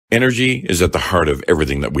Energy is at the heart of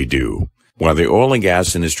everything that we do. While the oil and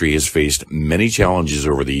gas industry has faced many challenges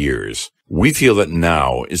over the years, we feel that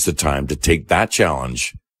now is the time to take that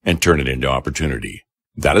challenge and turn it into opportunity.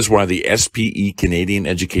 That is why the SPE Canadian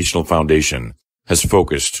Educational Foundation has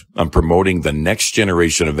focused on promoting the next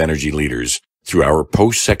generation of energy leaders through our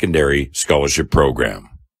post-secondary scholarship program.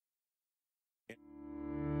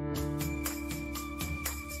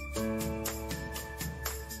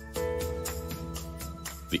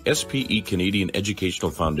 The SPE Canadian Educational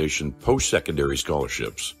Foundation post-secondary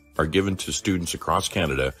scholarships are given to students across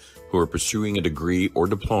Canada who are pursuing a degree or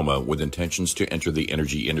diploma with intentions to enter the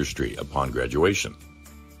energy industry upon graduation.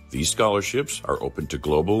 These scholarships are open to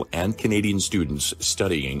global and Canadian students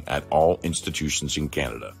studying at all institutions in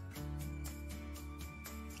Canada.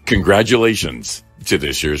 Congratulations to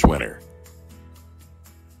this year's winner.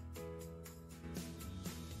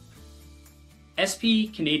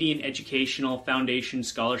 SPE Canadian Educational Foundation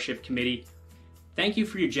Scholarship Committee, thank you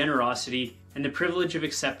for your generosity and the privilege of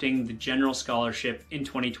accepting the General Scholarship in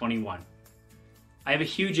 2021. I have a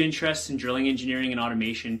huge interest in drilling engineering and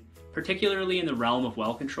automation, particularly in the realm of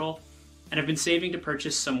well control, and have been saving to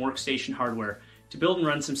purchase some workstation hardware to build and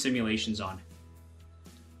run some simulations on.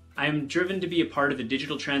 I am driven to be a part of the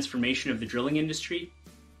digital transformation of the drilling industry.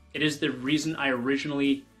 It is the reason I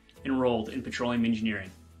originally enrolled in petroleum engineering.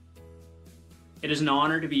 It is an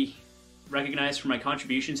honor to be recognized for my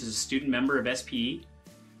contributions as a student member of SPE,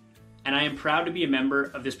 and I am proud to be a member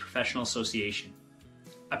of this professional association.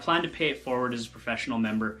 I plan to pay it forward as a professional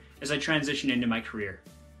member as I transition into my career.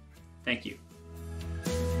 Thank you.